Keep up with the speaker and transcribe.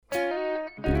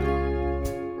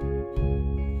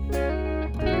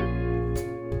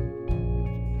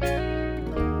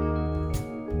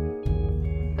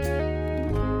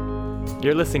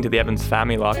You're listening to the Evans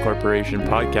Family Law Corporation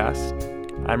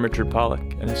podcast. I'm Richard Pollock,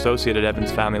 an associate at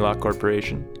Evans Family Law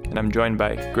Corporation, and I'm joined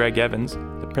by Greg Evans,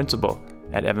 the principal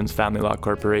at Evans Family Law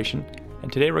Corporation,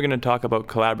 and today we're going to talk about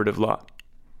collaborative law.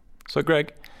 So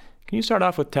Greg, can you start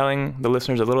off with telling the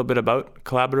listeners a little bit about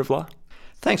collaborative law?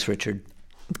 Thanks, Richard.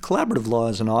 Collaborative law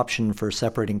is an option for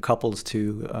separating couples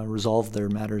to resolve their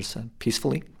matters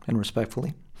peacefully and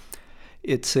respectfully.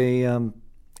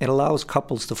 It allows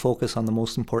couples to focus on the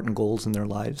most important goals in their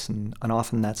lives, and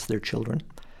often that's their children.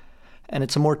 And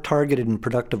it's a more targeted and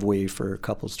productive way for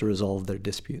couples to resolve their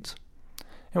disputes.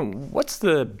 And what's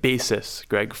the basis,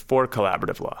 Greg, for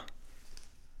collaborative law?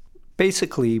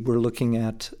 Basically, we're looking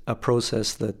at a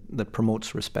process that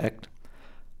promotes respect,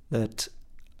 that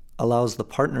allows the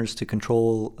partners to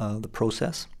control the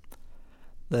process,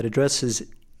 that addresses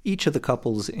each of the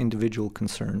couple's individual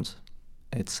concerns.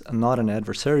 It's not an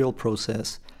adversarial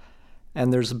process,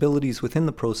 and there's abilities within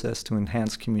the process to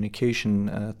enhance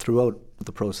communication throughout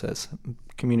the process.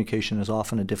 Communication is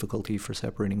often a difficulty for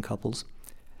separating couples,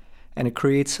 and it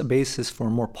creates a basis for a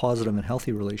more positive and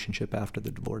healthy relationship after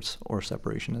the divorce or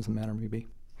separation, as the matter may be.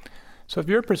 So if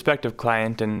you're a prospective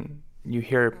client and you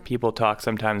hear people talk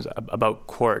sometimes about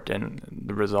court and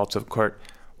the results of court,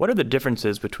 what are the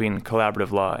differences between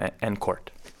collaborative law and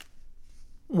court?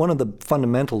 One of the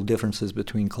fundamental differences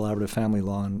between collaborative family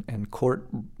law and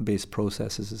court-based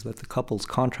processes is that the couples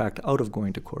contract out of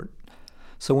going to court.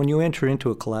 So when you enter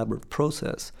into a collaborative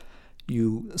process,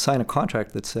 you sign a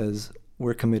contract that says,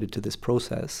 we're committed to this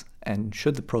process, and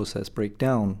should the process break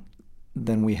down,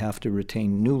 then we have to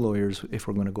retain new lawyers if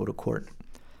we're going to go to court.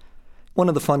 One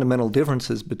of the fundamental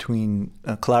differences between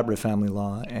collaborative family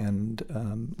law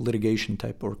and litigation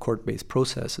type or court-based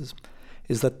processes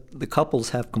is that the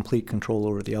couples have complete control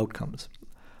over the outcomes.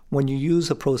 When you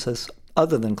use a process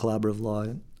other than collaborative law,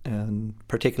 and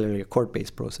particularly a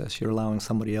court-based process, you're allowing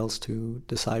somebody else to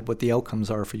decide what the outcomes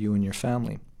are for you and your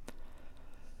family.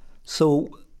 So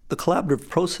the collaborative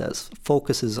process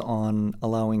focuses on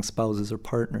allowing spouses or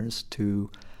partners to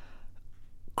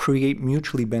create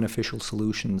mutually beneficial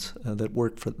solutions that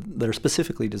are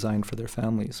specifically designed for their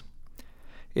families.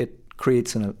 It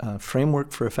creates a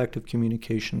framework for effective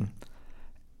communication,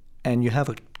 and you have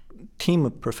a team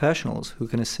of professionals who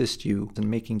can assist you in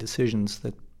making decisions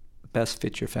that best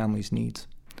fit your family's needs.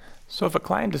 So if a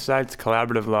client decides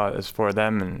collaborative law is for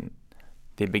them and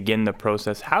they begin the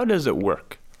process, how does it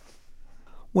work?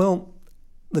 Well,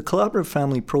 the collaborative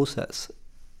family process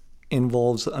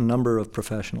involves a number of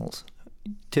professionals.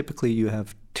 Typically, you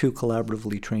have 2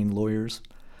 collaboratively trained lawyers.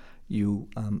 You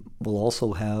will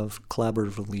also have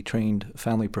collaboratively trained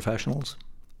family professionals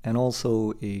and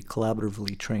also a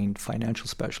collaboratively trained financial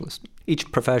specialist.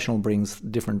 Each professional brings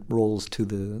different roles to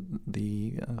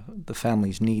the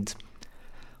family's needs.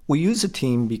 We use a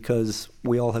team because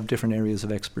we all have different areas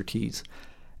of expertise,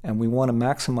 and we want to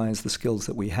maximize the skills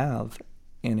that we have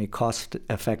in a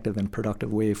cost-effective and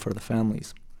productive way for the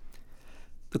families.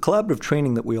 The collaborative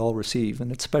training that we all receive,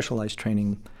 and it's specialized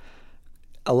training,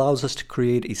 allows us to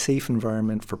create a safe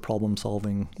environment for problem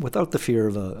solving without the fear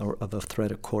of a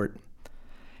threat of court.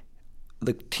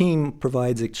 The team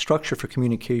provides a structure for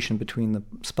communication between the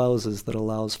spouses that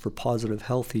allows for positive,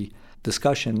 healthy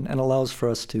discussion and allows for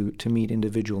us to meet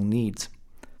individual needs.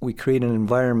 We create an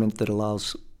environment that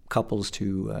allows couples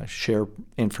to share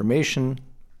information,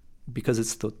 because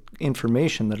it's the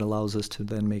information that allows us to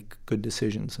then make good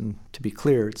decisions. And to be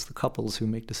clear, it's the couples who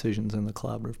make decisions in the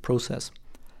collaborative process.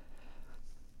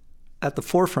 At the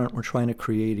forefront, we're trying to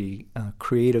create a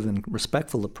creative and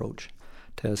respectful approach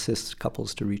to assist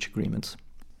couples to reach agreements.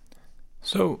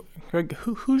 So, Greg,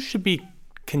 who should be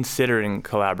considering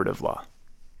collaborative law?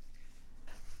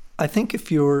 I think if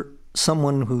you're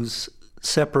someone who's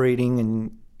separating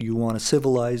and you want a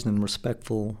civilized and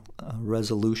respectful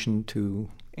resolution to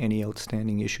any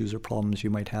outstanding issues or problems you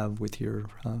might have with your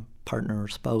partner or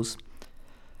spouse,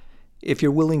 if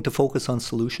you're willing to focus on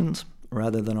solutions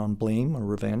rather than on blame or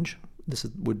revenge, this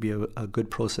would be a good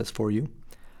process for you.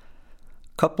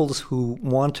 Couples who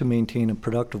want to maintain a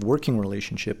productive working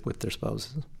relationship with their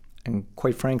spouses, and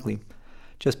quite frankly,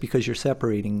 just because you're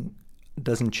separating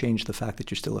doesn't change the fact that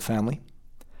you're still a family.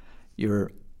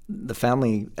 The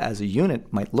family as a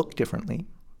unit might look differently,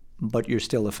 but you're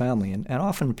still a family. And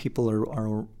often people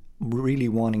are really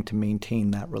wanting to maintain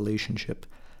that relationship.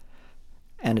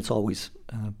 And it's always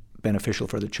beneficial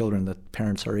for the children that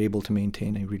parents are able to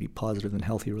maintain a really positive and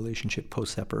healthy relationship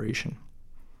post-separation.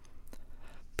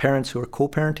 Parents who are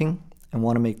co-parenting and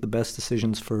want to make the best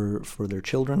decisions for their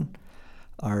children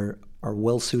are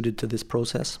well suited to this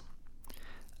process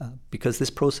because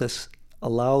this process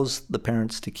allows the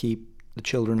parents to keep the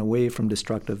children away from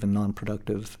destructive and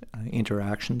non-productive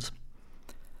interactions.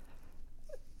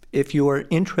 If you are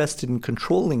interested in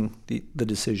controlling the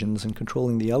decisions and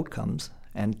controlling the outcomes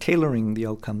and tailoring the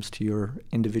outcomes to your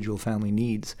individual family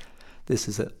needs, this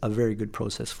is a very good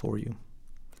process for you.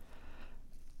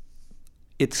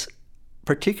 It's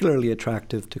particularly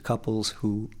attractive to couples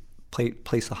who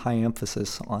place a high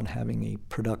emphasis on having a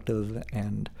productive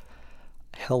and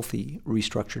healthy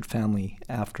restructured family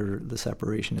after the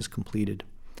separation is completed.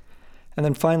 And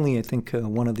then finally, I think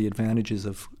one of the advantages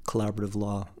of collaborative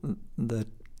law that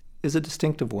is a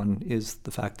distinctive one is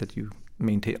the fact that you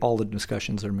maintain all the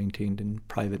discussions are maintained in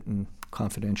private and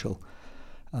confidential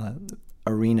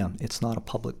arena. It's not a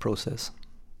public process.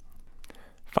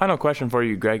 Final question for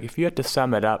you, Greg. If you had to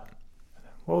sum it up,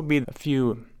 what would be a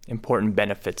few important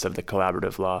benefits of the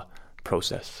collaborative law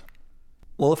process?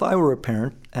 Well, if I were a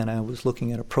parent and I was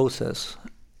looking at a process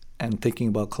and thinking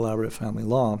about collaborative family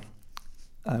law,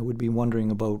 I would be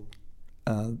wondering about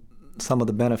some of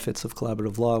the benefits of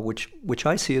collaborative law, which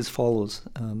I see as follows.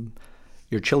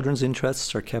 Your children's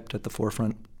interests are kept at the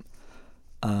forefront.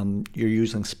 You're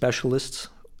using specialists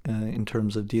in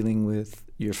terms of dealing with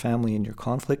your family and your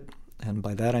conflict. And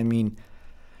by that I mean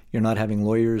you're not having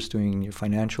lawyers doing your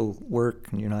financial work,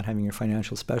 and you're not having your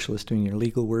financial specialist doing your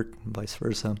legal work, and vice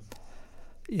versa.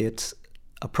 It's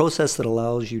a process that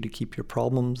allows you to keep your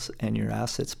problems and your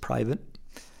assets private.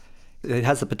 It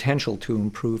has the potential to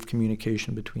improve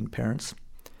communication between parents.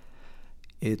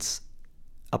 It's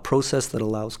a process that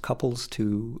allows couples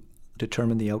to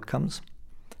determine the outcomes.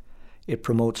 It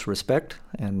promotes respect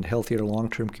and healthier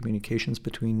long-term communications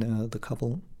between the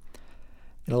couple.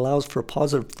 It allows for a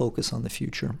positive focus on the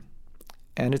future.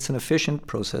 And it's an efficient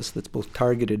process that's both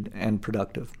targeted and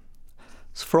productive.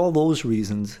 So for all those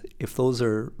reasons, if those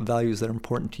are values that are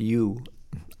important to you,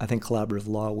 I think collaborative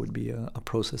law would be a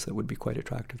process that would be quite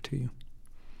attractive to you.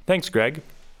 Thanks, Greg.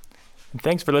 And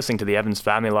thanks for listening to the Evans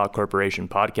Family Law Corporation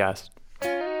podcast.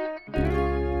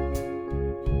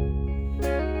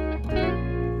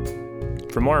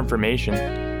 For more information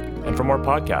and for more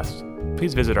podcasts,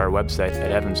 please visit our website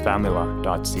at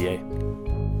evansfamilylaw.ca.